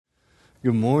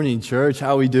Good morning, church.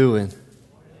 How are we doing?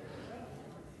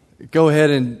 Go ahead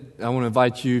and I want to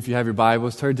invite you, if you have your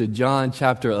Bibles, turn to John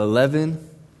chapter 11.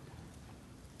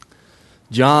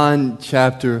 John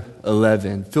chapter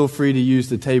 11. Feel free to use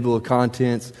the table of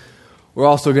contents. We're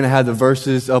also going to have the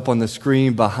verses up on the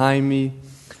screen behind me.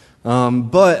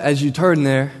 But as you turn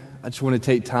there, I just want to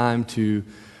take time to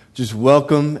just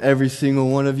welcome every single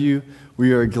one of you.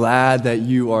 We are glad that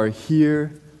you are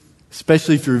here,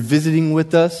 especially if you're visiting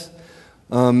with us.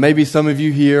 Maybe some of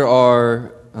you here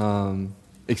are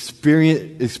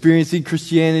experiencing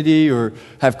Christianity or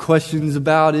have questions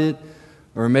about it.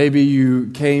 Or maybe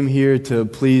you came here to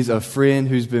please a friend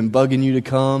who's been bugging you to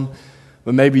come,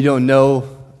 but maybe you don't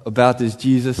know about this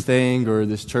Jesus thing or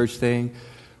this church thing.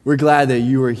 We're glad that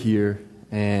you are here,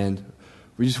 and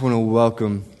we just want to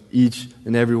welcome each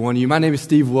and every one of you. My name is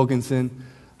Steve Wilkinson.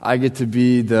 I get to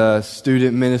be the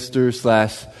student minister /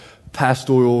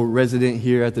 pastoral resident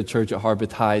here at the church at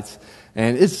Harpeth Heights.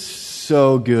 And it's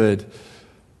so good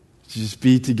to just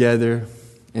be together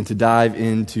and to dive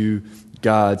into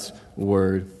God's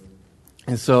Word.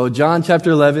 And so John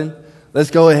chapter 11,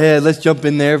 let's go ahead. Let's jump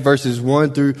in there, verses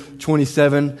 1 through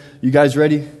 27. You guys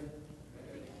ready?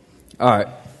 All right.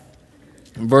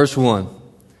 Verse 1.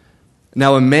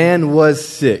 Now a man was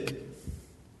sick,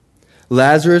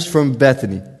 Lazarus from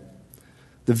Bethany,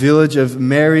 the village of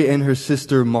Mary and her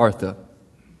sister Martha.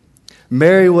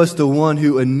 Mary was the one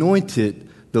who anointed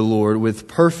the Lord with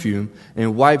perfume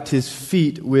and wiped his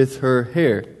feet with her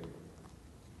hair.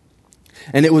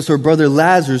 And it was her brother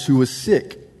Lazarus who was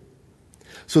sick.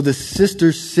 So the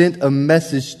sisters sent a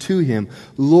message to him,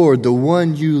 "Lord, the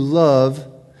one you love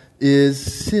is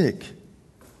sick."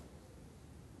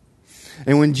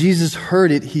 And when Jesus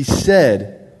heard it, he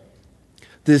said,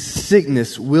 "This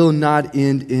sickness will not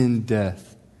end in death,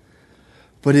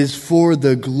 but is for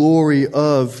the glory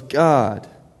of God,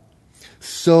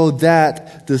 so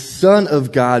that the Son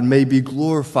of God may be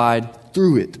glorified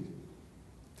through it."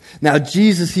 Now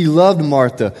Jesus, he loved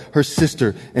Martha, her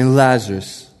sister, and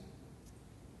Lazarus.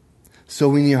 So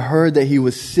when he heard that he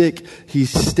was sick, he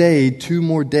stayed 2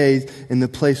 more days in the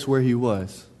place where he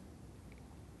was.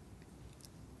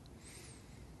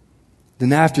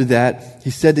 Then after that, he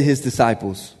said to his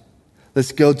disciples,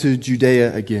 "Let's go to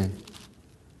Judea again."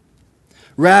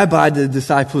 "Rabbi," the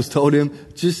disciples told him,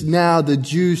 "just now the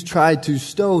Jews tried to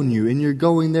stone you, and you're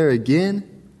going there again?"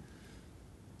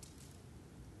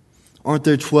 "Aren't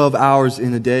there 12 hours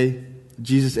in a day?"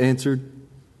 Jesus answered.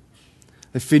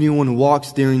 "If anyone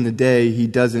walks during the day, he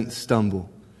doesn't stumble,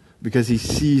 because he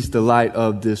sees the light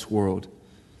of this world.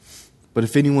 But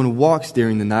if anyone walks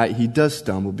during the night, he does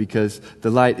stumble, because the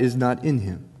light is not in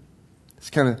him." It's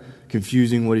kind of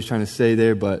confusing what he's trying to say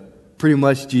there, but pretty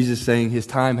much Jesus saying his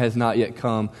time has not yet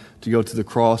come to go to the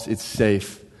cross. It's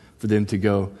safe for them to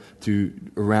go to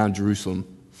around Jerusalem.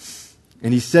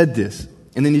 And he said this,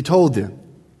 and then he told them,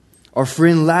 "Our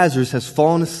friend Lazarus has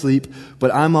fallen asleep,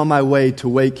 but I'm on my way to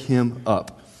wake him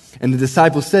up." And the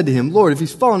disciples said to him, "Lord, if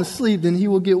he's fallen asleep, then he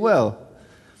will get well."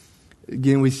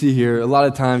 Again, we see here, a lot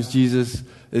of times Jesus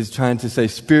is trying to say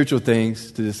spiritual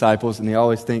things to disciples, and they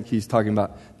always think he's talking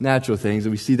about natural things,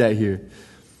 and we see that here.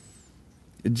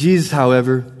 Jesus,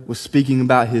 however, was speaking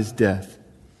about his death.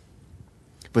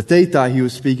 But they thought he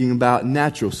was speaking about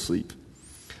natural sleep.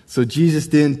 So Jesus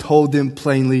then told them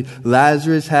plainly,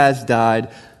 "Lazarus has died.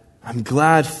 I'm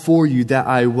glad for you that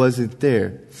I wasn't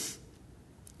there,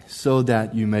 so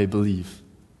that you may believe."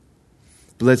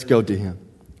 But let's go to him.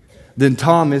 Then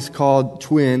Thomas, called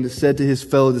Twin, said to his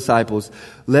fellow disciples,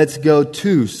 "Let's go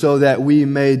too, so that we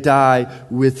may die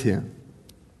with him."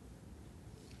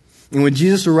 And when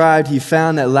Jesus arrived, he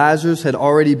found that Lazarus had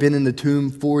already been in the tomb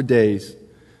 4 days.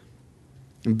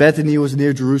 And Bethany was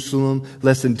near Jerusalem,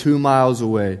 less than 2 miles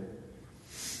away.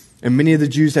 And many of the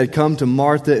Jews had come to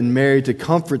Martha and Mary to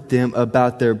comfort them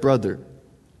about their brother.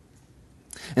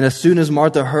 And as soon as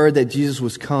Martha heard that Jesus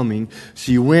was coming,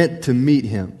 she went to meet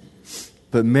him.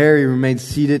 But Mary remained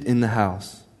seated in the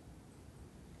house.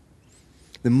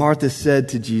 Then Martha said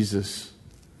to Jesus,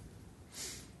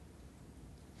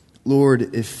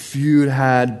 "Lord, if you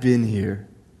had been here,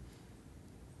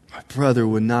 my brother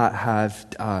would not have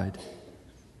died.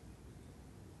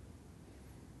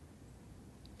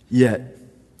 Yet,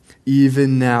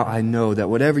 even now I know that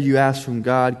whatever you ask from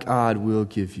God, God will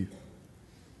give you."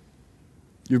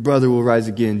 "Your brother will rise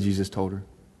again," Jesus told her.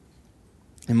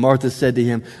 And Martha said to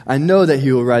him, "I know that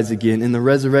he will rise again in the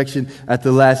resurrection at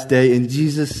the last day." And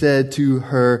Jesus said to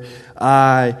her,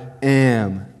 "I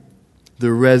am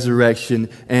the resurrection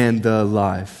and the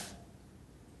life.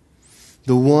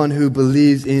 The one who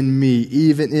believes in me,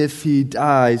 even if he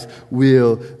dies,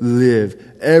 will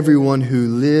live. Everyone who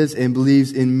lives and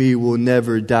believes in me will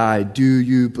never die. Do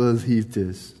you believe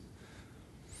this?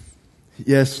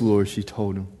 Yes, Lord, she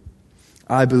told him.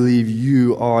 I believe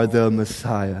you are the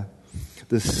Messiah,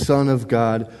 the Son of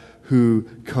God who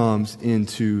comes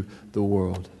into the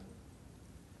world.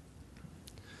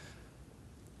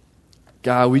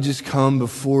 God, we just come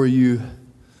before you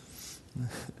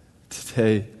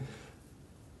today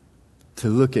to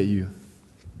look at you,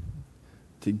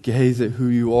 to gaze at who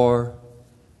you are,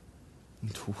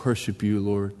 and to worship you,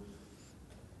 Lord.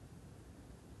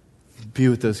 Be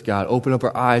with us, God. Open up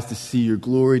our eyes to see your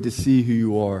glory, to see who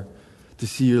you are, to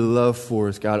see your love for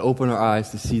us, God. Open our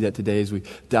eyes to see that today as we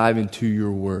dive into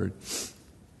your word.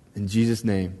 In Jesus'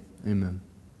 name, amen.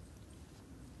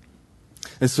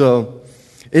 And so,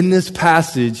 in this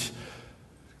passage,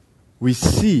 we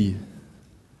see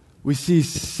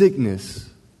sickness.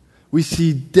 We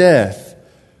see death.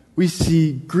 We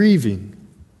see grieving.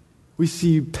 We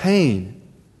see pain.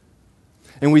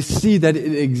 And we see that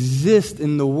it exists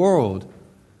in the world.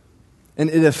 And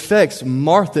it affects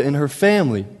Martha and her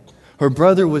family. Her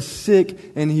brother was sick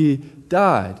and he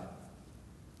died.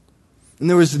 And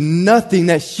there was nothing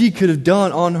that she could have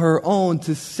done on her own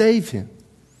to save him.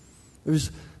 There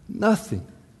was nothing.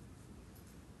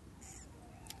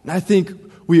 And I think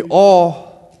we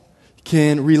all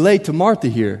can relate to Martha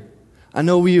here. I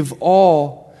know we have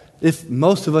all, if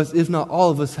most of us, if not all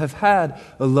of us, have had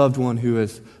a loved one who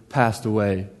has passed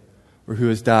away or who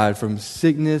has died from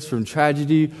sickness, from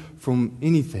tragedy, from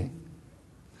anything.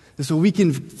 And so we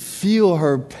can feel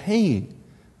her pain.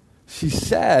 She's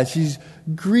sad. She's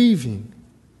grieving.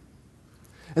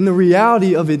 And the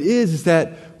reality of it is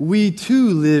that we too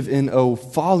live in a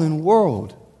fallen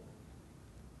world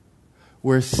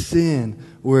where sin,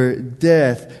 where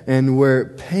death, and where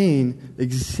pain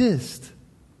exist.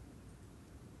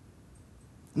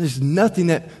 There's nothing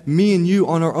that me and you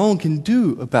on our own can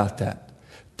do about that.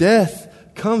 Death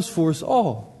comes for us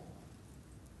all.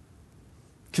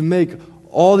 You can make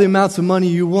all the amounts of money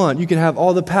you want. You can have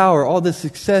all the power, all the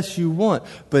success you want.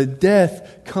 But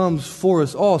death comes for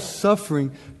us all.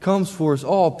 Suffering comes for us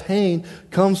all. Pain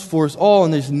comes for us all.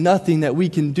 And there's nothing that we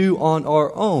can do on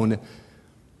our own.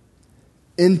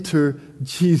 Enter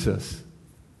Jesus.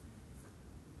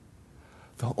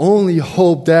 The only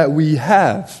hope that we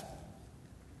have.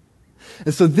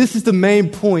 And so this is the main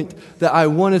point that I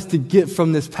want us to get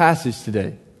from this passage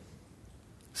today.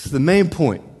 This is the main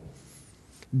point.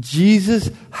 Jesus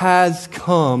has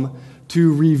come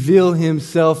to reveal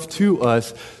himself to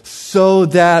us so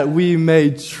that we may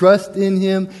trust in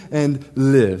him and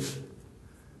live.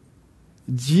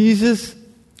 Jesus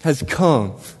has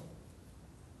come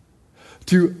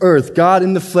to earth. God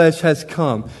in the flesh has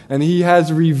come, and he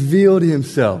has revealed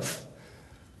himself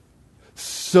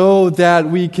so that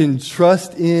we can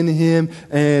trust in him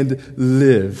and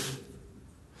live.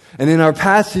 And in our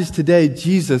passage today,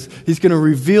 Jesus, he's going to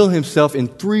reveal himself in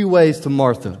 3 ways to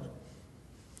Martha.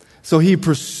 So he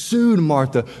pursued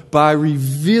Martha by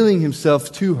revealing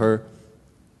himself to her,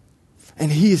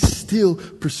 and he is still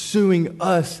pursuing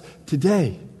us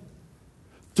today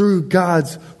through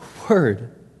God's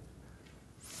word.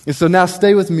 And so now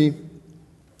stay with me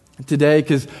today,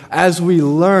 because as we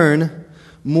learn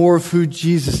more of who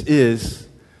Jesus is,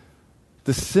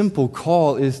 the simple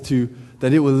call is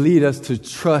that it will lead us to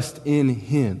trust in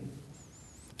him,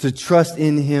 to trust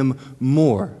in him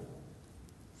more.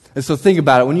 And so think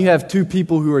about it. When you have 2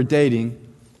 people who are dating,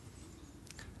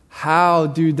 how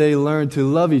do they learn to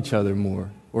love each other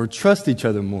more or trust each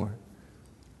other more?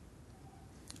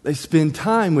 They spend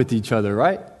time with each other,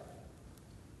 right?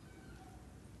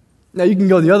 Now, you can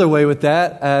go the other way with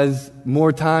that. As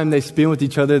more time they spend with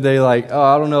each other, they like, oh,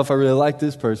 I don't know if I really like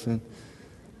this person.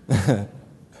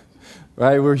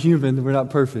 Right? We're human. We're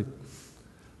not perfect.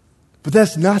 But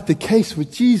that's not the case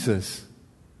with Jesus.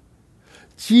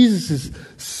 Jesus is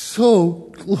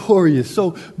so glorious,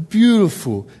 so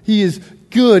beautiful. He is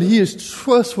good. He is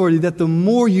trustworthy that the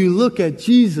more you look at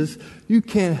Jesus, you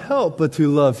can't help but to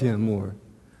love him more.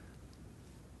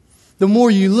 The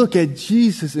more you look at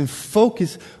Jesus and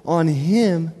focus on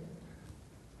him,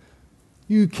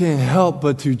 you can't help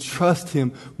but to trust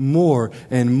him more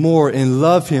and more and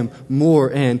love him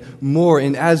more and more.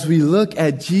 And as we look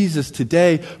at Jesus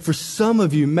today, for some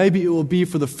of you, maybe it will be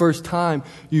for the first time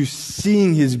you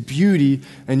seeing his beauty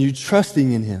and you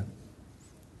trusting in him.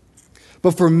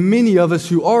 But for many of us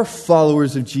who are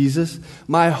followers of Jesus,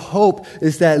 my hope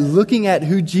is that looking at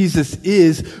who Jesus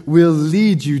is will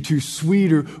lead you to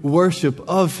sweeter worship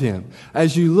of him.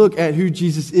 As you look at who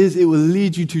Jesus is, it will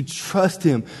lead you to trust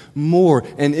him more,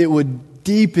 and it would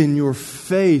deepen your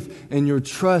faith and your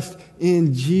trust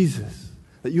in Jesus,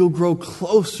 that you'll grow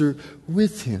closer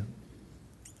with Him.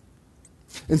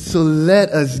 And so let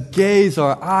us gaze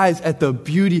our eyes at the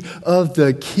beauty of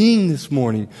the King this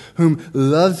morning, whom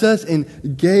loves us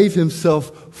and gave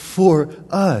Himself for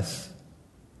us.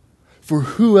 For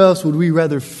who else would we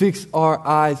rather fix our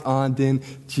eyes on than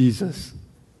Jesus?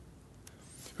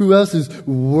 Who else is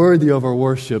worthy of our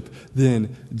worship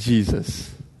than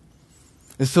Jesus?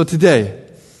 And so today,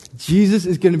 Jesus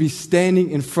is going to be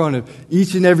standing in front of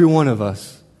each and every one of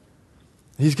us.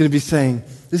 He's going to be saying,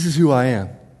 this is who I am.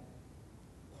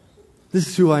 This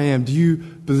is who I am. Do you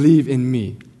believe in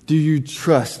me? Do you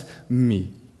trust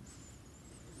me?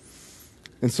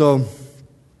 And so,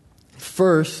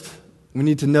 first, we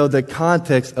need to know the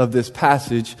context of this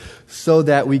passage so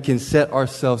that we can set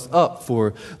ourselves up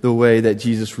for the way that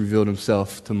Jesus revealed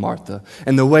Himself to Martha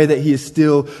and the way that He is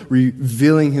still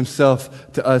revealing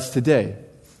Himself to us today.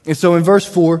 And so in verse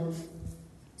 4,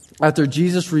 after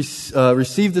Jesus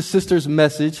received the sister's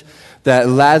message that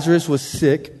Lazarus was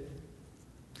sick,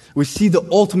 we see the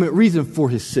ultimate reason for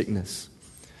his sickness.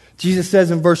 Jesus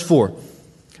says in verse 4,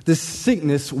 "This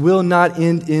sickness will not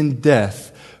end in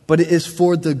death, but it is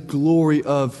for the glory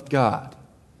of God,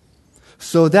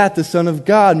 so that the Son of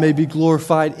God may be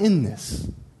glorified in this."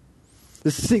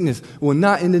 The sickness will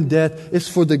not end in death. It's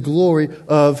for the glory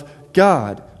of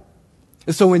God.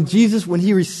 And so when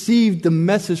He received the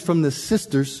message from the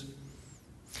sisters,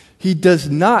 He does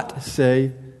not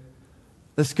say,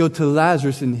 let's go to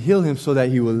Lazarus and heal him so that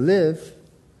he will live.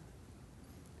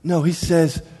 No, He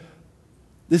says,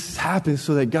 this happens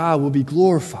so that God will be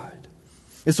glorified.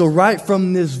 And so right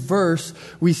from this verse,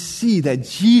 we see that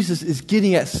Jesus is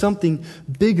getting at something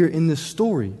bigger in this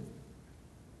story.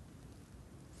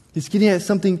 He's getting at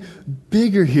something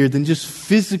bigger here than just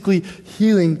physically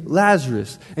healing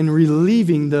Lazarus and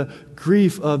relieving the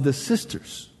grief of the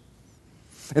sisters.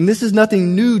 And this is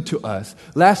nothing new to us.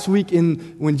 Last week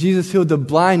when Jesus healed the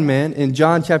blind man in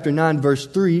John chapter 9 verse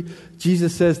 3,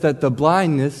 Jesus says that the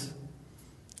blindness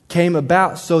came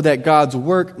about so that God's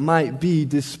work might be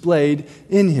displayed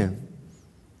in him.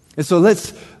 And so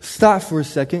let's stop for a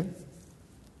second,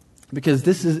 because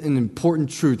this is an important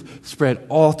truth spread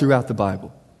all throughout the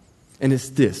Bible. And it's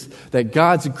this, that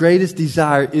God's greatest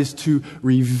desire is to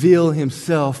reveal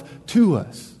Himself to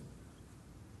us.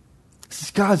 This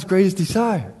is God's greatest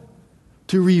desire,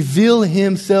 to reveal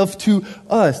Himself to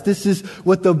us. This is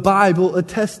what the Bible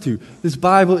attests to. This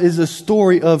Bible is a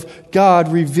story of God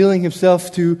revealing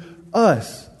Himself to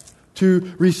us,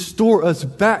 to restore us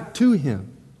back to Him.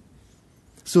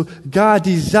 So God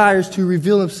desires to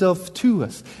reveal Himself to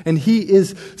us. And He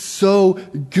is so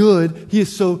good, He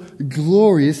is so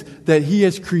glorious that He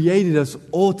has created us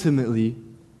ultimately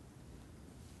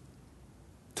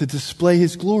to display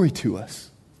His glory to us.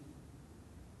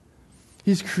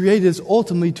 He's created us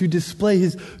ultimately to display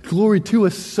His glory to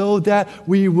us so that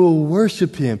we will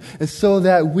worship Him and so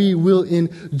that we will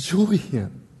enjoy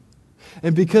Him.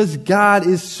 And because God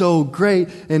is so great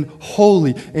and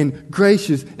holy and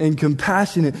gracious and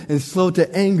compassionate and slow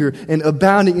to anger and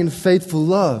abounding in faithful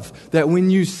love, that when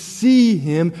you see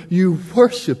Him, you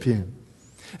worship Him.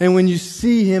 And when you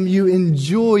see Him, you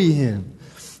enjoy Him.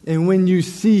 And when you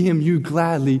see Him, you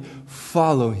gladly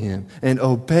follow Him and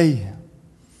obey Him.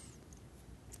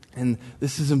 And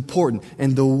this is important.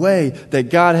 And the way that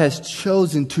God has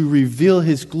chosen to reveal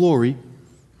His glory,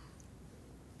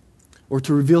 or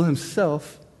to reveal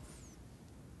Himself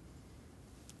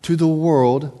to the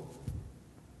world,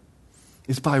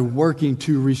 is by working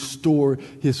to restore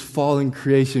His fallen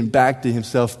creation back to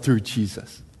Himself through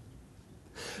Jesus.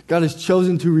 God has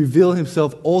chosen to reveal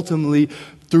Himself ultimately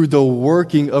through the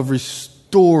working of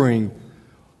restoring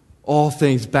all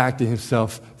things back to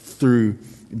Himself through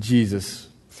Jesus.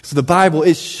 So the Bible,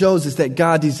 it shows us that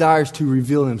God desires to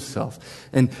reveal Himself.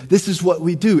 And this is what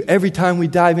we do every time we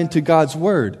dive into God's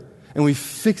Word and we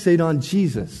fixate on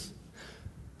Jesus.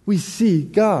 We see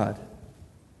God.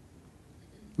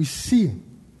 We see Him.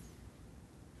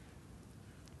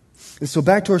 And so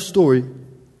back to our story.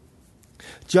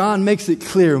 John makes it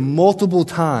clear multiple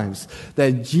times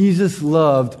that Jesus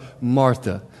loved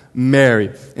Martha,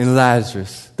 Mary, and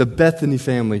Lazarus, the Bethany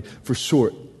family for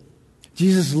short.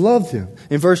 Jesus loved him.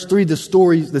 In verse 3, the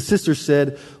sister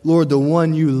said, "Lord, the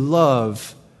one you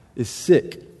love is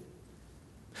sick."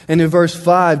 And in verse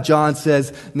 5, John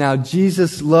says, "Now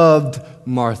Jesus loved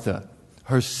Martha,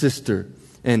 her sister,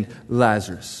 and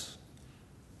Lazarus."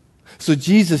 So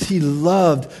Jesus, He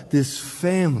loved this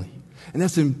family. And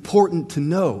that's important to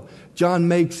know. John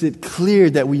makes it clear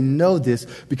that we know this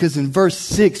because in verse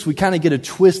 6, we kind of get a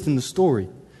twist in the story.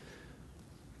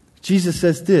 Jesus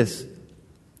says this,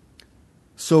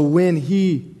 So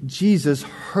when Jesus,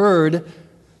 heard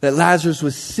that Lazarus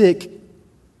was sick,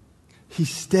 he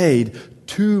stayed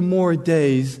 2 more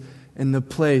days in the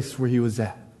place where he was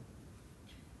at.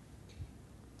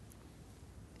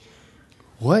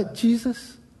 What,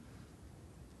 Jesus?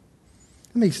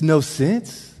 That makes no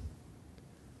sense.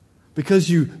 Because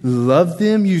you love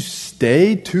them, you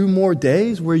stayed 2 more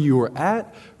days where you were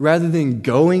at rather than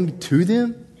going to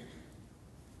them?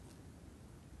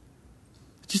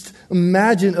 Just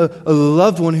imagine a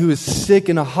loved one who is sick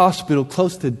in a hospital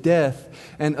close to death,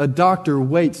 and a doctor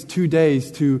waits 2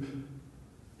 days to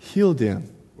heal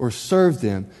them or serve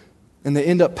them, and they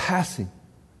end up passing.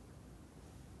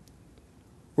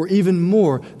 Or even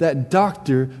more, that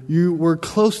doctor, you were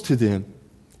close to them,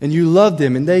 and you loved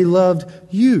them, and they loved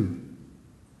you.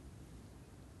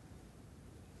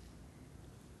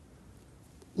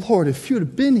 Lord, if you'd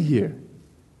have been here,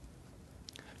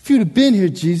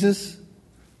 Jesus,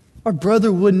 our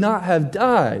brother would not have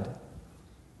died.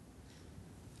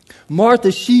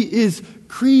 Martha, she is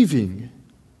grieving.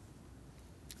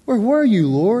 Where were you,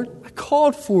 Lord? I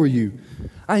called for you.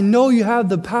 I know you have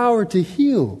the power to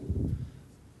heal.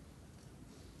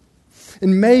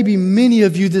 And maybe many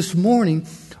of you this morning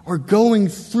are going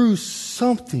through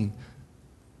something.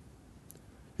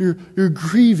 You're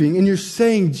grieving and you're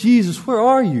saying, Jesus, where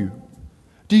are you?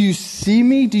 Do you see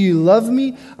me? Do you love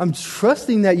me? I'm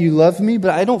trusting that you love me,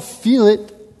 but I don't feel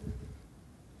it.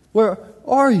 Where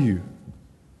are you?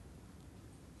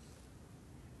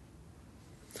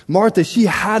 Martha, she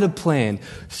had a plan.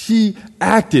 She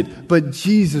acted, but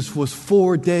Jesus was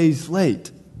 4 days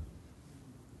late.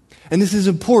 And this is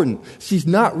important. She's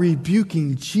not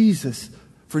rebuking Jesus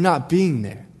for not being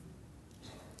there.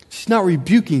 She's not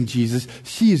rebuking Jesus.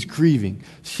 She is grieving.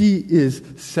 She is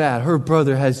sad. Her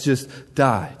brother has just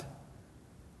died.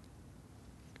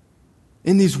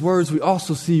 In these words, we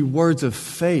also see words of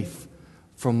faith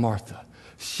from Martha.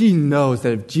 She knows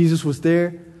that if Jesus was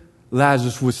there,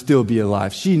 Lazarus would still be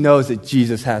alive. She knows that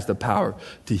Jesus has the power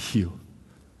to heal.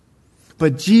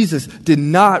 But Jesus did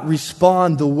not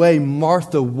respond the way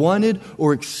Martha wanted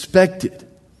or expected.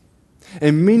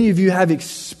 And many of you have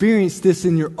experienced this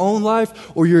in your own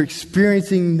life, or you're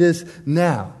experiencing this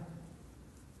now.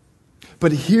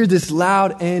 But hear this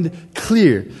loud and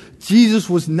clear. Jesus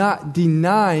was not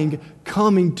denying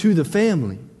coming to the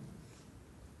family.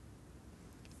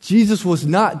 Jesus was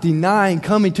not denying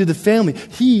coming to the family.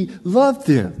 He loved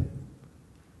them.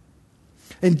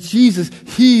 And Jesus,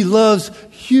 He loves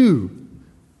you.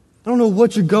 I don't know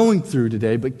what you're going through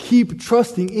today, but keep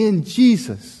trusting in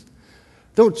Jesus.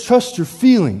 Don't trust your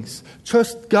feelings.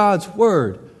 Trust God's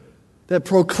word that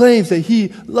proclaims that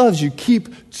He loves you.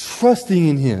 Keep trusting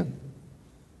in Him.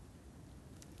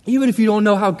 Even if you don't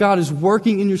know how God is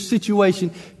working in your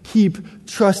situation, keep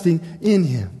trusting in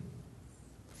Him.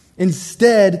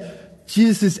 Instead,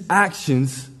 Jesus'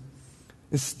 actions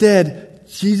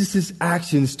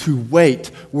to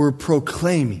wait were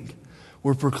proclaiming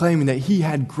that He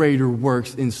had greater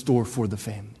works in store for the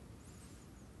family.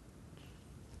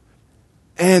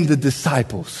 And the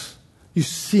disciples. You've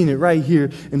seen it right here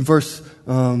in verse,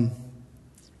 I don't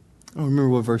remember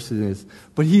what verse it is,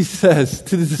 but He says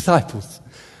to the disciples,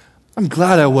 I'm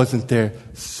glad I wasn't there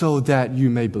so that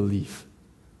you may believe.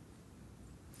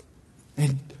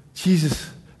 And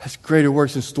Jesus has greater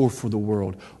works in store for the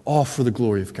world, all for the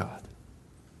glory of God.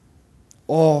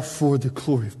 All for the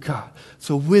glory of God.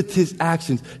 So with His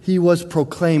actions, He was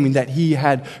proclaiming that He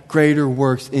had greater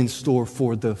works in store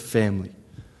for the family.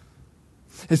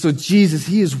 And so Jesus,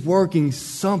 He is working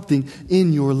something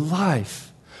in your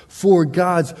life for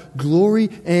God's glory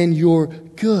and your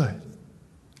good.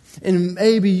 And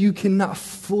maybe you cannot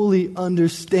fully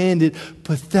understand it,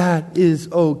 but that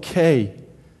is okay.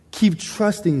 Keep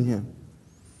trusting Him.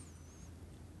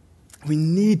 We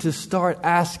need to start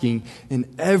asking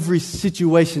in every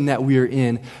situation that we are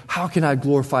in, how can I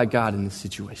glorify God in this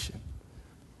situation?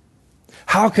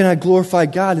 How can I glorify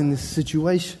God in this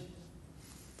situation?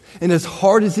 And as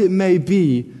hard as it may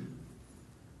be,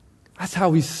 that's how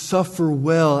we suffer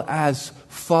well as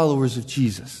followers of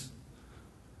Jesus.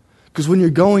 Because when you're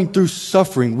going through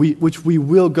suffering, which we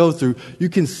will go through, you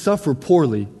can suffer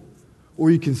poorly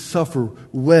or you can suffer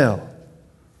well.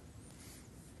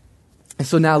 And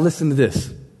so now listen to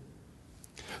this.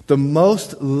 The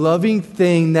most loving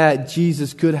thing that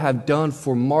Jesus could have done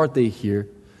for Martha here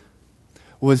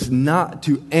was not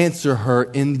to answer her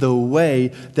in the way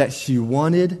that she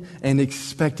wanted and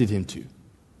expected Him to.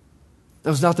 That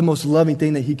was not the most loving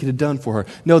thing that He could have done for her.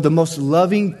 No, the most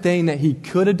loving thing that He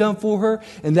could have done for her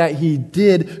and that He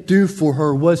did do for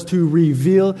her was to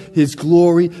reveal His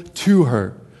glory to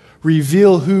her.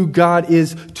 reveal who God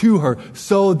is to her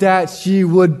so that she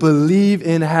would believe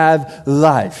and have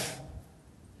life.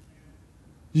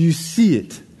 You see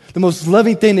it. The most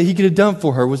loving thing that he could have done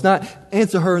for her was not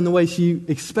answer her in the way she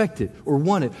expected or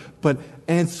wanted, but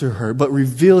answer her, but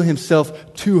reveal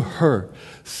himself to her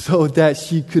so that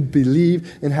she could believe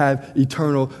and have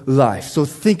eternal life. So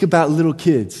think about little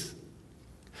kids.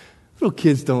 Little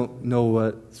kids don't know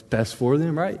what's best for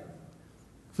them, right? If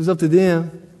it was up to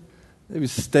them, they would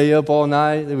stay up all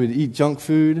night, they would eat junk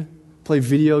food, play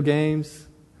video games.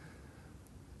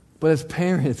 But as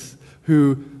parents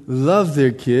who love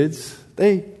their kids,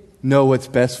 they know what's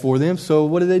best for them. So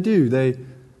what do? They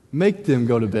make them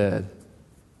go to bed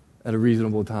at a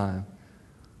reasonable time.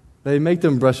 They make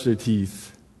them brush their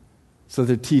teeth so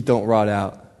their teeth don't rot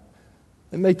out.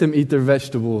 They make them eat their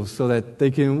vegetables so that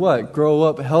they can grow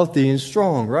up healthy and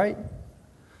strong, right?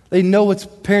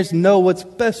 Parents know what's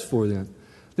best for them.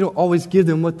 They don't always give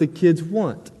them what the kids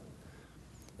want.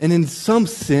 And in some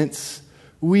sense,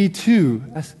 we too,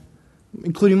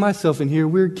 including myself in here,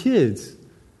 we're kids.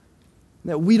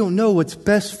 That we don't know what's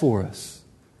best for us.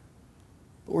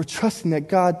 But we're trusting that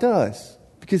God does.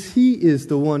 Because He is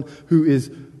the one who is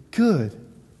good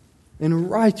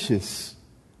and righteous.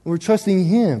 And we're trusting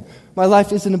Him. My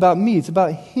life isn't about me, it's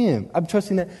about Him. I'm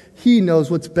trusting that He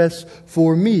knows what's best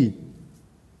for me.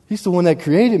 He's the one that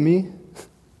created me.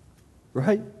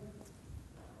 Right?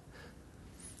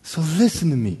 So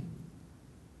listen to me.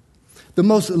 The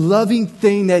most loving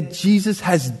thing that Jesus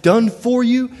has done for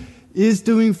you, is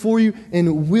doing for you,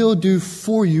 and will do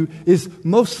for you is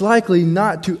most likely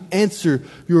not to answer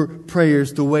your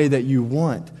prayers the way that you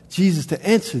want Jesus to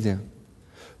answer them.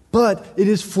 But it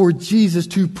is for Jesus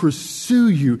to pursue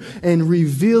you and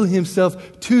reveal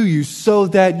Himself to you so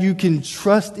that you can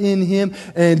trust in Him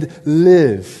and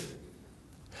live.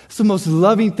 It's the most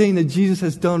loving thing that Jesus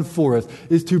has done for us,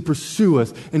 is to pursue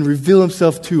us and reveal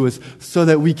Himself to us so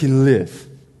that we can live.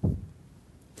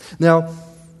 Now,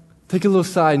 take a little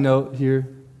side note here.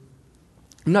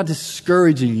 I'm not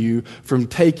discouraging you from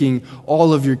taking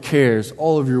all of your cares,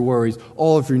 all of your worries,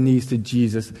 all of your needs to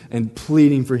Jesus and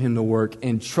pleading for Him to work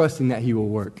and trusting that He will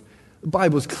work. The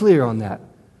Bible is clear on that.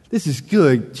 This is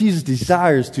good. Jesus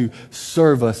desires to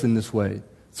serve us in this way.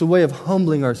 It's a way of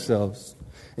humbling ourselves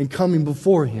and coming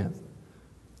before Him.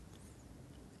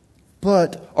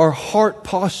 But our heart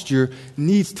posture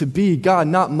needs to be, God,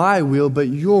 not my will, but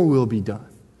your will be done.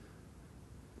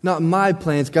 Not my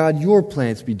plans, God, your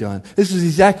plans be done. This is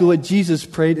exactly what Jesus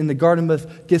prayed in the Garden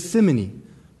of Gethsemane.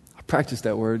 I practiced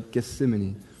that word,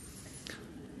 Gethsemane.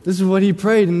 This is what He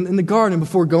prayed in the garden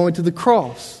before going to the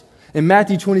cross. In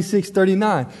Matthew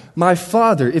 26:39, my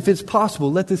Father, if it's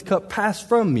possible, let this cup pass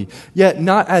from me. Yet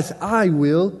not as I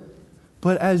will,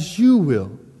 but as you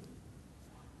will.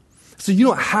 So you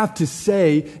don't have to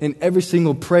say in every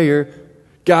single prayer,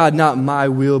 God, not my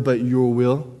will, but your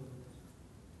will.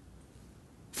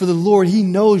 For the Lord, He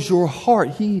knows your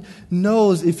heart. He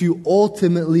knows if you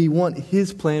ultimately want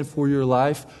His plan for your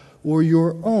life or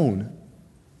your own.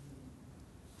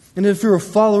 And if you're a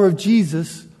follower of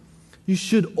Jesus, you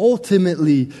should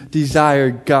ultimately desire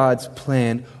God's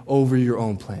plan over your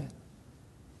own plan.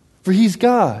 For He's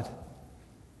God.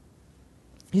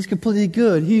 He's completely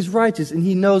good. He's righteous, and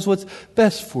He knows what's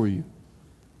best for you.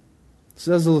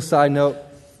 So that's a little side note.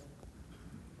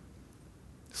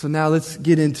 So now let's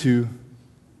get into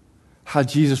how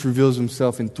Jesus reveals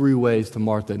Himself in 3 ways to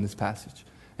Martha in this passage.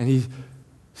 And He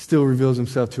still reveals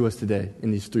Himself to us today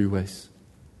in these 3 ways.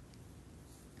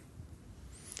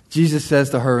 Jesus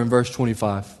says to her in verse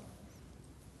 25,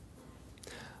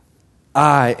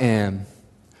 I am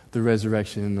the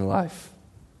resurrection and the life.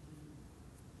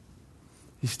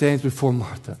 He stands before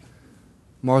Martha.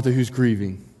 Martha who's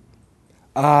grieving.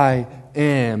 I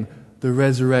am the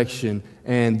resurrection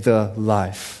and the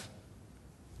life.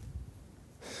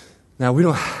 Now, we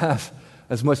don't have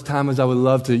as much time as I would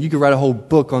love to. You could write a whole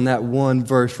book on that one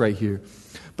verse right here.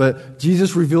 But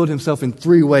Jesus revealed Himself in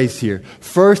 3 ways here.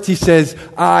 First, He says,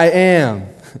 I am.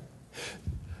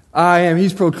 I am.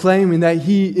 He's proclaiming that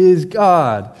He is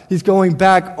God. He's going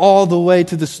back all the way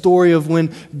to the story of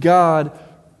when God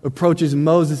approaches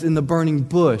Moses in the burning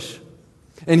bush.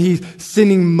 And He's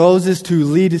sending Moses to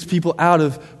lead His people out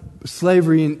of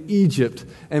slavery in Egypt.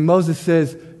 And Moses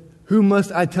says, who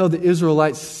must I tell the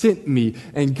Israelites sent me?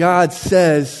 And God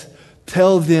says,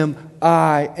 tell them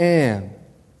I am.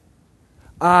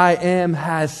 I am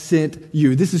has sent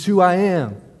you. This is who I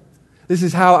am. This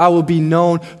is how I will be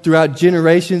known throughout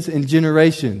generations and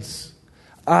generations.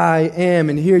 I am.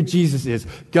 And here Jesus is,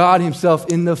 God Himself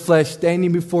in the flesh,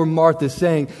 standing before Martha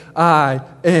saying, I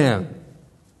am.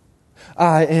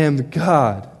 I am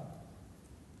God.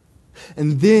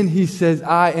 And then he says,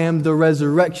 I am the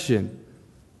resurrection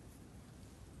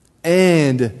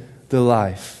and the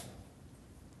life.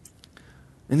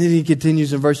 And then he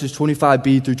continues in verses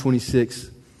 25b through 26.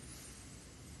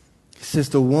 He says,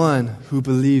 the one who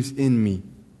believes in me,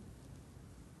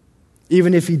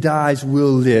 even if he dies,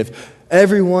 will live.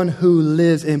 Everyone who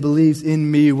lives and believes in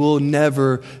me will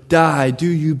never die. Do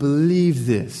you believe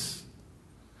this?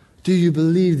 Do you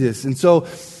believe this? And so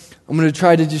I'm going to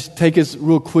try to just take us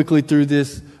real quickly through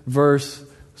this verse,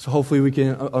 so hopefully we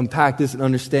can unpack this and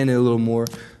understand it a little more.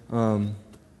 I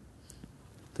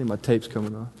think my tape's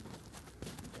coming off.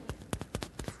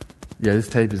 Yeah, this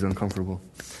tape is uncomfortable.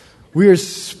 We are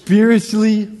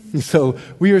spiritually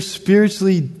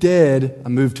dead. I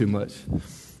moved too much.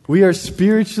 We are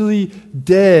spiritually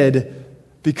dead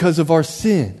because of our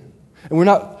sin. And we're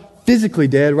not physically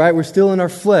dead, right? We're still in our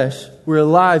flesh. We're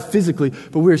alive physically,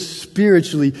 but we're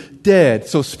spiritually dead.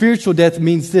 So spiritual death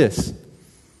means this.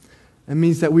 It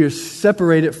means that we are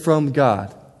separated from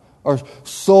God. Our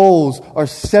souls are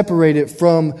separated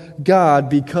from God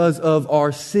because of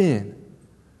our sin.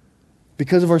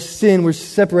 Because of our sin, we're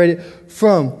separated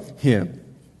from Him.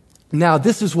 Now,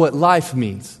 this is what life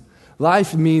means.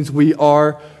 Life means we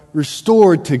are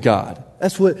restored to God.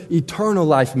 That's what eternal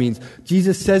life means.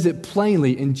 Jesus says it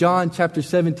plainly in John chapter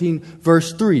 17,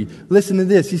 verse 3. Listen to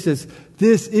this. He says,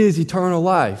 this is eternal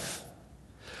life,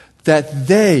 that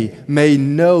they may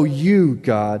know you,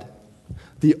 God,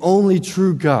 the only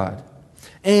true God,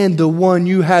 and the one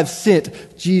you have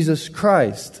sent, Jesus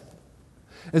Christ.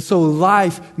 And so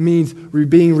life means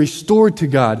being restored to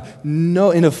God, in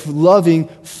a loving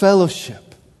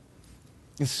fellowship.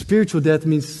 And spiritual death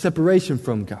means separation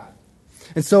from God.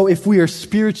 And so if we are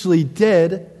spiritually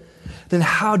dead, then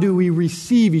how do we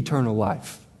receive eternal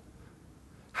life?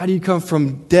 How do you come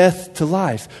from death to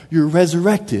life? You're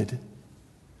resurrected.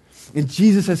 And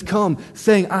Jesus has come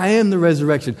saying, I am the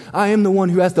resurrection. I am the one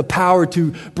who has the power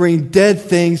to bring dead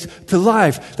things to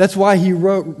life. That's why He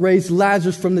raised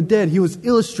Lazarus from the dead. He was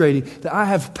illustrating that I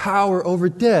have power over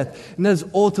death. And that is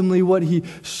ultimately what He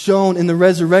shown in the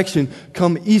resurrection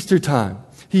come Easter time.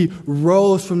 He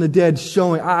rose from the dead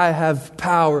showing I have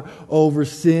power over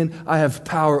sin. I have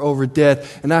power over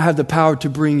death. And I have the power to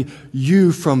bring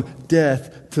you from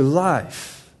death to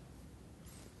life.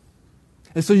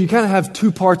 And so you kind of have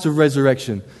two parts of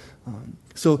resurrection.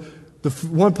 So the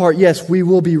one part, yes, we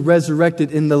will be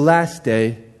resurrected in the last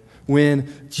day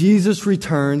when Jesus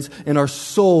returns and our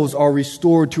souls are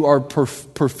restored to our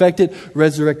perfected,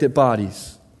 resurrected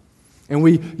bodies. And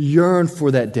we yearn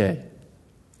for that day.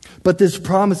 But this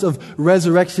promise of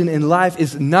resurrection and life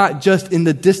is not just in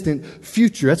the distant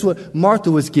future. That's what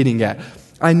Martha was getting at.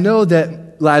 I know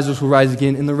that Lazarus will rise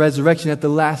again in the resurrection at the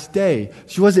last day.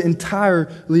 She wasn't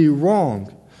entirely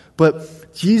wrong.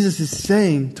 But Jesus is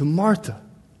saying to Martha,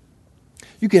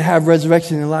 you can have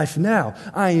resurrection in life now.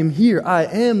 I am here. I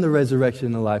am the resurrection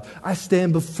in life. I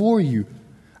stand before you.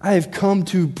 I have come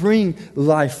to bring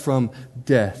life from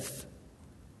death.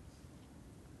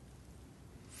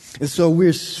 And so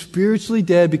we're spiritually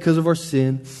dead because of our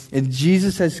sin, and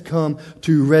Jesus has come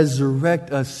to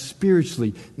resurrect us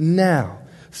spiritually now,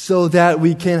 so that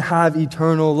we can have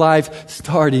eternal life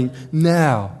starting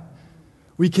now.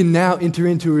 We can now enter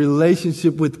into a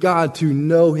relationship with God to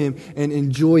know Him and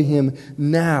enjoy Him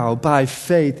now by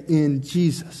faith in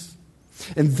Jesus.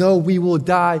 And though we will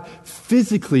die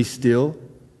physically still,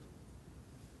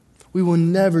 we will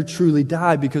never truly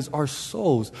die because our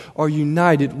souls are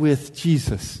united with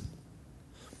Jesus.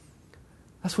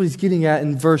 That's what He's getting at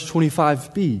in verse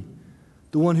 25b.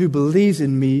 The one who believes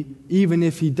in me, even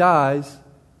if he dies,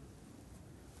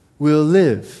 will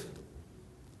live.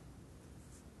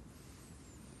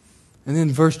 And then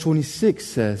verse 26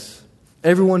 says,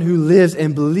 everyone who lives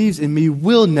and believes in me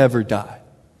will never die.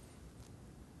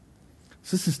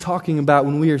 So this is talking about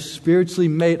when we are spiritually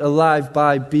made alive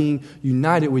by being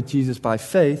united with Jesus by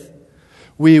faith,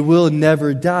 we will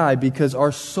never die because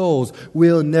our souls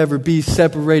will never be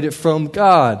separated from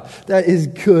God. That is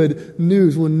good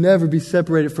news. We'll never be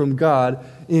separated from God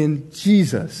in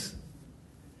Jesus.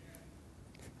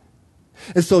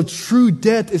 And so true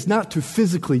death is not to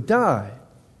physically die.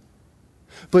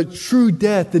 But true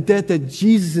death, the death that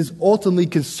Jesus is ultimately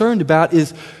concerned about,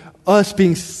 is us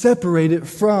being separated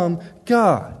from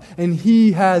God. And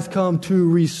He has come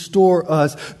to restore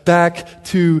us back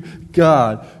to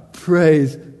God.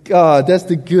 Praise God. That's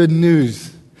the good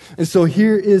news. And so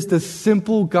here is the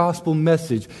simple gospel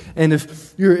message. And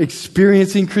if you're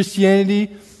experiencing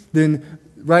Christianity, then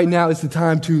right now is the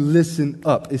time to listen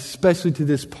up, especially to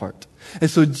this part. And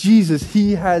so Jesus,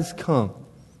 He has come.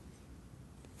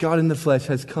 God in the flesh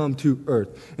has come to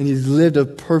earth, and he's lived a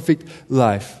perfect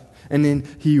life. And then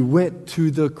he went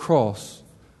to the cross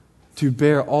to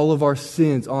bear all of our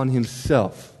sins on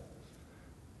himself.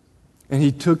 And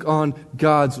he took on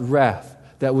God's wrath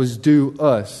that was due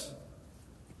us.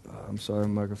 I'm sorry,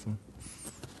 microphone.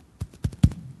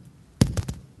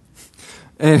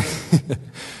 And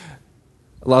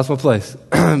I lost my place.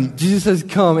 Jesus has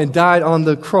come and died on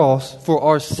the cross for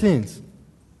our sins.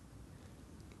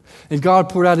 And God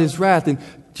poured out his wrath, and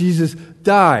Jesus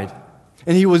died.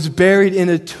 And he was buried in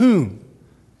a tomb.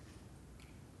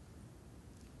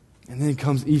 And then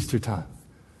comes Easter time.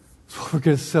 That's what we're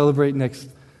going to celebrate next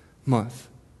month.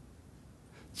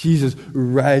 Jesus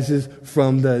rises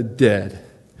from the dead.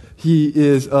 He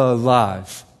is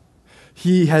alive.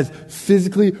 He has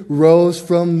physically rose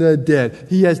from the dead.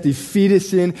 He has defeated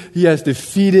sin. He has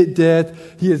defeated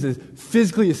death. He has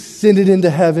physically ascended into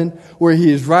heaven, where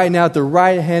he is right now at the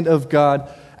right hand of God,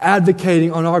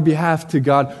 advocating on our behalf to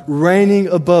God, reigning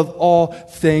above all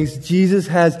things. Jesus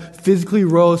has physically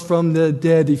rose from the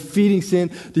dead, defeating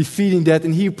sin, defeating death,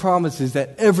 and he promises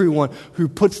that everyone who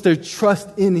puts their trust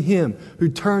in him, who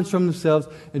turns from themselves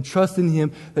and trusts in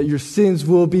him, that your sins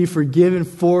will be forgiven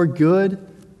for good,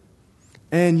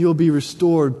 and you'll be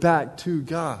restored back to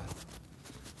God.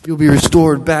 You'll be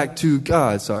restored back to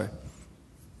God,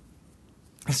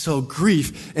 And so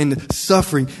grief and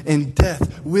suffering and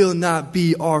death will not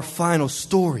be our final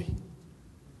story.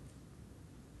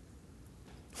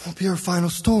 It won't be our final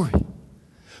story.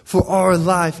 For our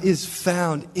life is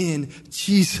found in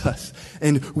Jesus,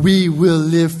 and we will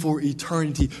live for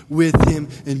eternity with him,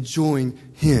 enjoying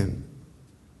him.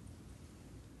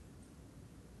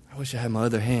 I wish I had my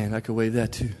other hand. I could wave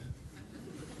that too.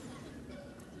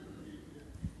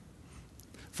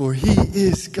 For he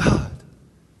is God.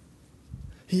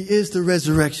 He is the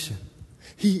resurrection.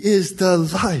 He is the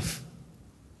life.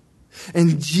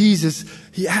 And Jesus,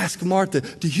 he asked Martha,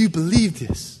 do you believe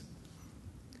this?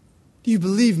 Do you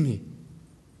believe me?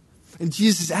 And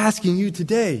Jesus is asking you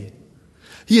today.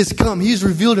 He has come. He has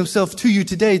revealed himself to you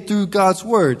today through God's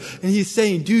word. And he's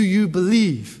saying, do you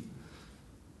believe?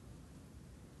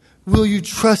 Will you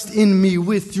trust in me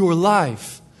with your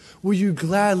life? Will you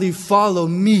gladly follow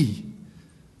me?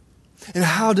 And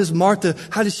how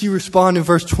does she respond in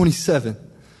verse 27?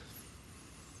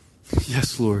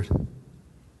 Yes, Lord.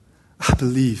 I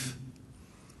believe.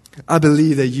 I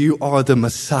believe that you are the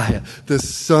Messiah, the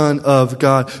Son of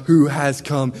God who has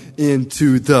come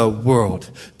into the world.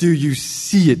 Do you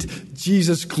see it?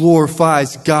 Jesus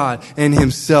glorifies God and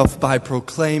himself by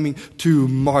proclaiming to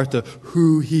Martha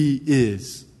who he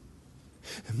is.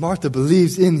 And Martha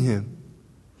believes in him.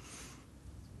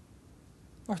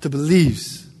 Martha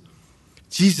believes.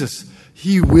 Jesus,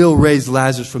 he will raise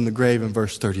Lazarus from the grave in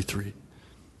verse 33.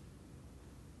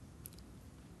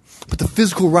 But the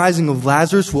physical rising of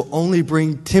Lazarus will only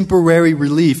bring temporary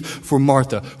relief for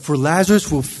Martha. For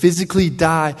Lazarus will physically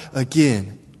die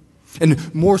again.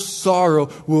 And more sorrow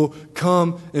will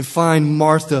come and find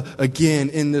Martha again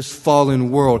in this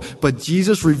fallen world. But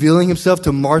Jesus revealing himself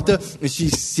to Martha, and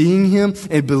she's seeing him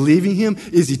and believing him,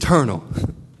 is eternal.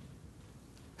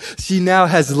 She now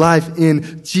has life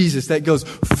in Jesus that goes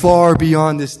far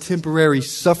beyond this temporary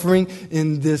suffering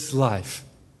in this life.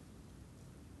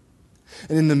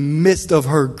 And in the midst of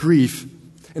her grief,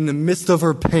 in the midst of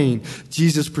her pain,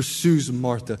 Jesus pursues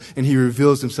Martha and he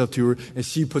reveals himself to her, and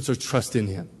she puts her trust in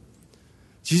him.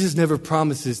 Jesus never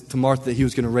promises to Martha that he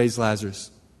was going to raise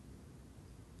Lazarus.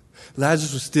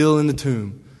 Lazarus was still in the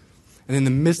tomb. And in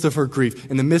the midst of her grief,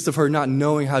 in the midst of her not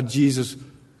knowing how Jesus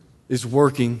is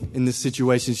working in this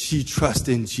situation, she trusts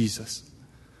in Jesus.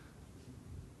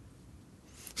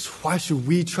 So why should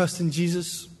we trust in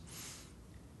Jesus?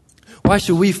 Why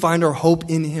should we find our hope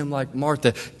in him like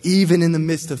Martha, even in the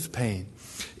midst of pain,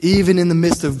 even in the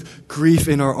midst of grief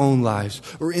in our own lives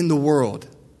or in the world,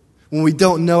 when we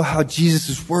don't know how Jesus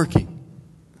is working?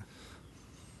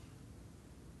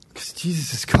 Because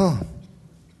Jesus has come.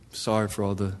 Sorry for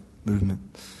all the movement.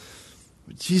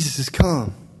 But Jesus has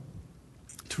come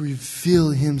to reveal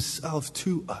himself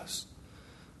to us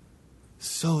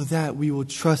so that we will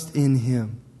trust in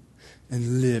him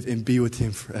and live and be with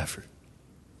him forever.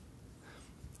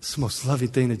 It's the most loving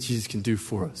thing that Jesus can do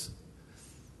for us.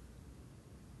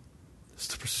 Is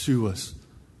to pursue us,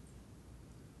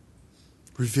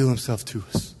 reveal himself to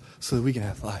us so that we can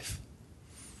have life.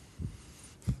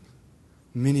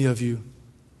 Many of you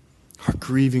are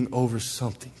grieving over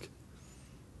something.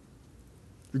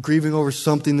 You're grieving over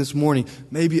something this morning.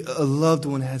 Maybe a loved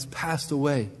one has passed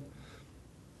away.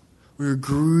 We're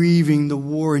grieving the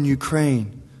war in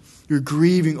Ukraine. You're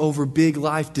grieving over big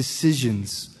life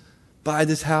decisions buy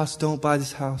this house, don't buy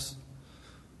this house.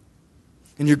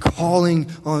 And you're calling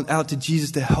out to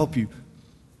Jesus to help you.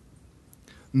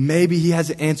 Maybe he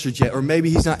hasn't answered yet, or maybe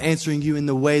he's not answering you in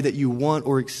the way that you want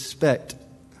or expect.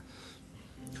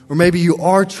 Or maybe you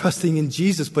are trusting in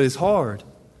Jesus, but it's hard.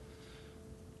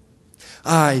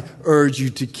 I urge you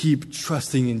to keep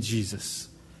trusting in Jesus.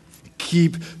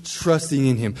 Keep trusting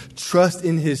in him. Trust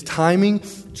in his timing,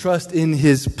 trust in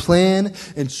his plan,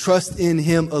 and trust in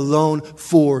him alone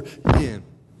for him.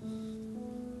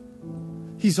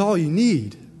 He's all you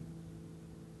need.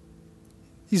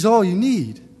 He's all you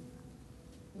need.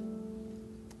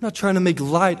 I'm not trying to make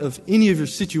light of any of your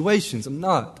situations. I'm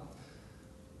not.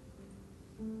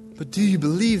 But do you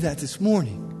believe that this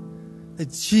morning?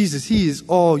 That Jesus, he is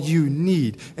all you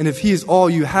need. And if he is all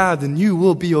you have, then you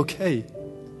will be okay.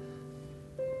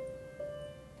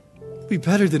 You'll be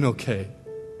better than okay.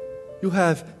 You'll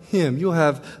have him. You'll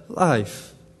have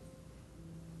life.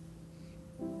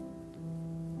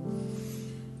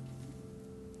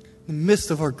 In the midst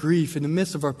of our grief, in the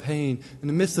midst of our pain, in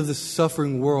the midst of this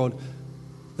suffering world,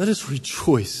 let us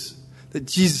rejoice that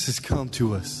Jesus has come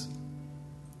to us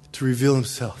to reveal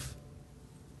himself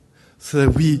so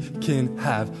that we can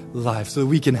have life, so that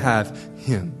we can have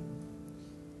him.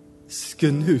 This is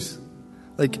good news.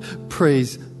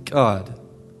 Praise God.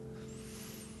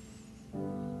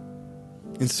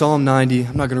 In Psalm 90,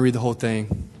 I'm not going to read the whole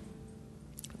thing,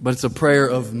 but it's a prayer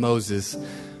of Moses.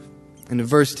 And in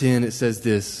verse 10, it says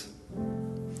this: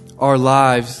 our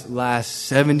lives last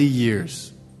 70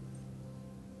 years,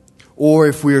 or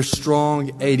if we are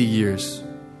strong, 80 years.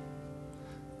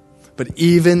 But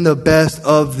even the best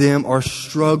of them are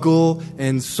struggle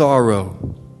and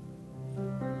sorrow.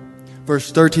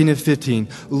 Verse 13 and 15,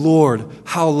 Lord,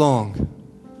 how long?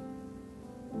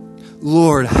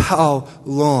 Lord, how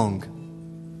long?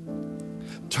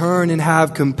 Turn and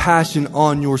have compassion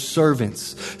on your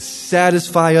servants.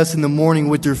 Satisfy us in the morning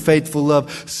with your faithful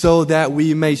love, so that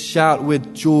we may shout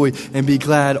with joy and be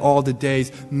glad all the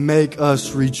days. Make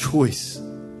us rejoice.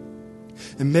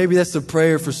 And maybe that's the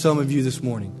prayer for some of you this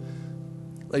morning.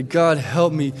 God,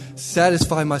 help me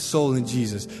satisfy my soul in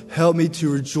Jesus. Help me to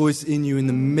rejoice in you in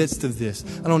the midst of this.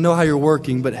 I don't know how you're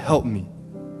working, but help me.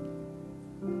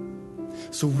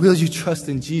 So will you trust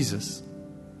in Jesus?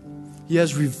 He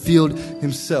has revealed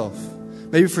himself.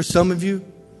 Maybe for some of you,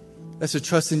 that's a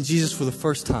trust in Jesus for the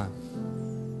first time.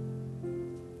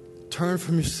 Turn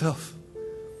from yourself.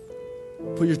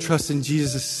 Put your trust in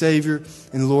Jesus as Savior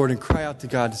and Lord, and cry out to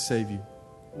God to save you.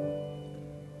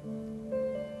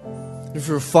 If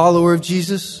you're a follower of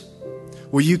Jesus,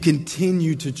 will you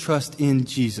continue to trust in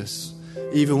Jesus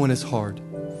even when it's hard?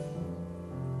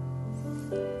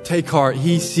 Take heart.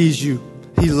 He sees you.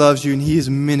 He loves you, and he is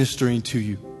ministering to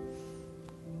you.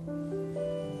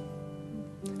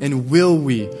 And will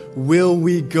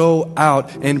we go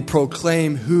out and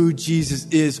proclaim who Jesus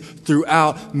is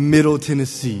throughout Middle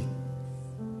Tennessee?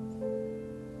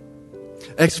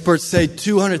 Experts say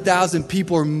 200,000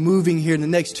 people are moving here in the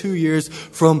next 2 years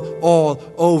from all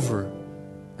over.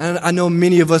 And I know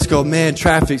many of us go, man,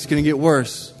 traffic's going to get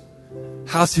worse.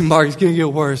 Housing market's going to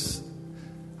get worse.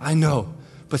 I know,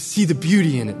 but see the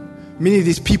beauty in it. Many of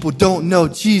these people don't know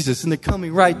Jesus, and they're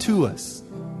coming right to us.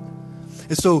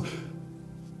 And so,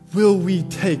 will we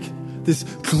take this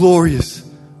glorious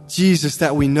Jesus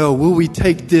that we know? Will we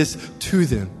take this to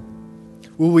them?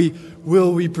 Will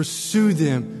we pursue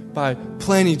them by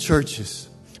planting churches,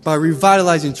 by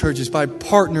revitalizing churches, by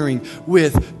partnering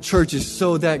with churches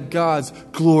so that God's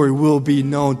glory will be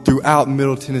known throughout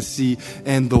Middle Tennessee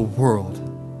and the world?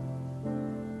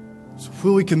 So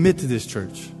will we commit to this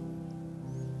church?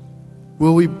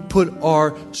 Will we put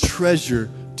our treasure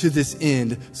to this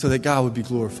end so that God would be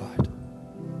glorified?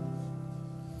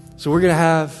 So we're going to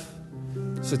have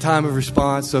a time of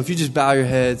response. So if you just bow your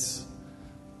heads,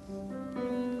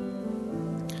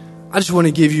 I just want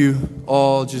to give you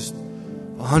all just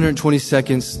 120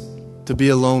 seconds to be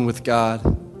alone with God.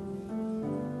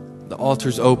 The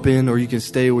altar's open, or you can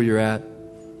stay where you're at.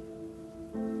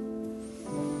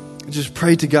 And just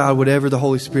pray to God whatever the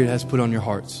Holy Spirit has put on your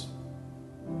hearts.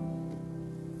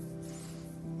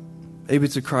 Maybe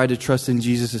it's a cry to trust in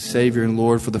Jesus as Savior and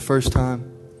Lord for the first time.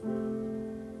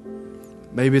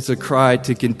 Maybe it's a cry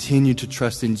to continue to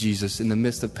trust in Jesus in the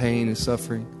midst of pain and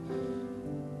suffering.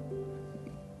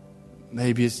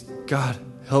 Maybe it's, God,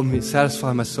 help me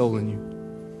satisfy my soul in you.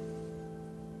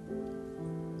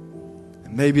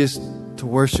 And maybe it's to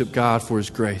worship God for his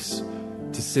grace,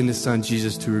 to send his son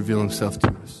Jesus to reveal himself to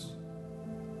us.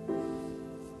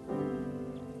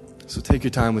 So take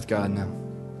your time with God now.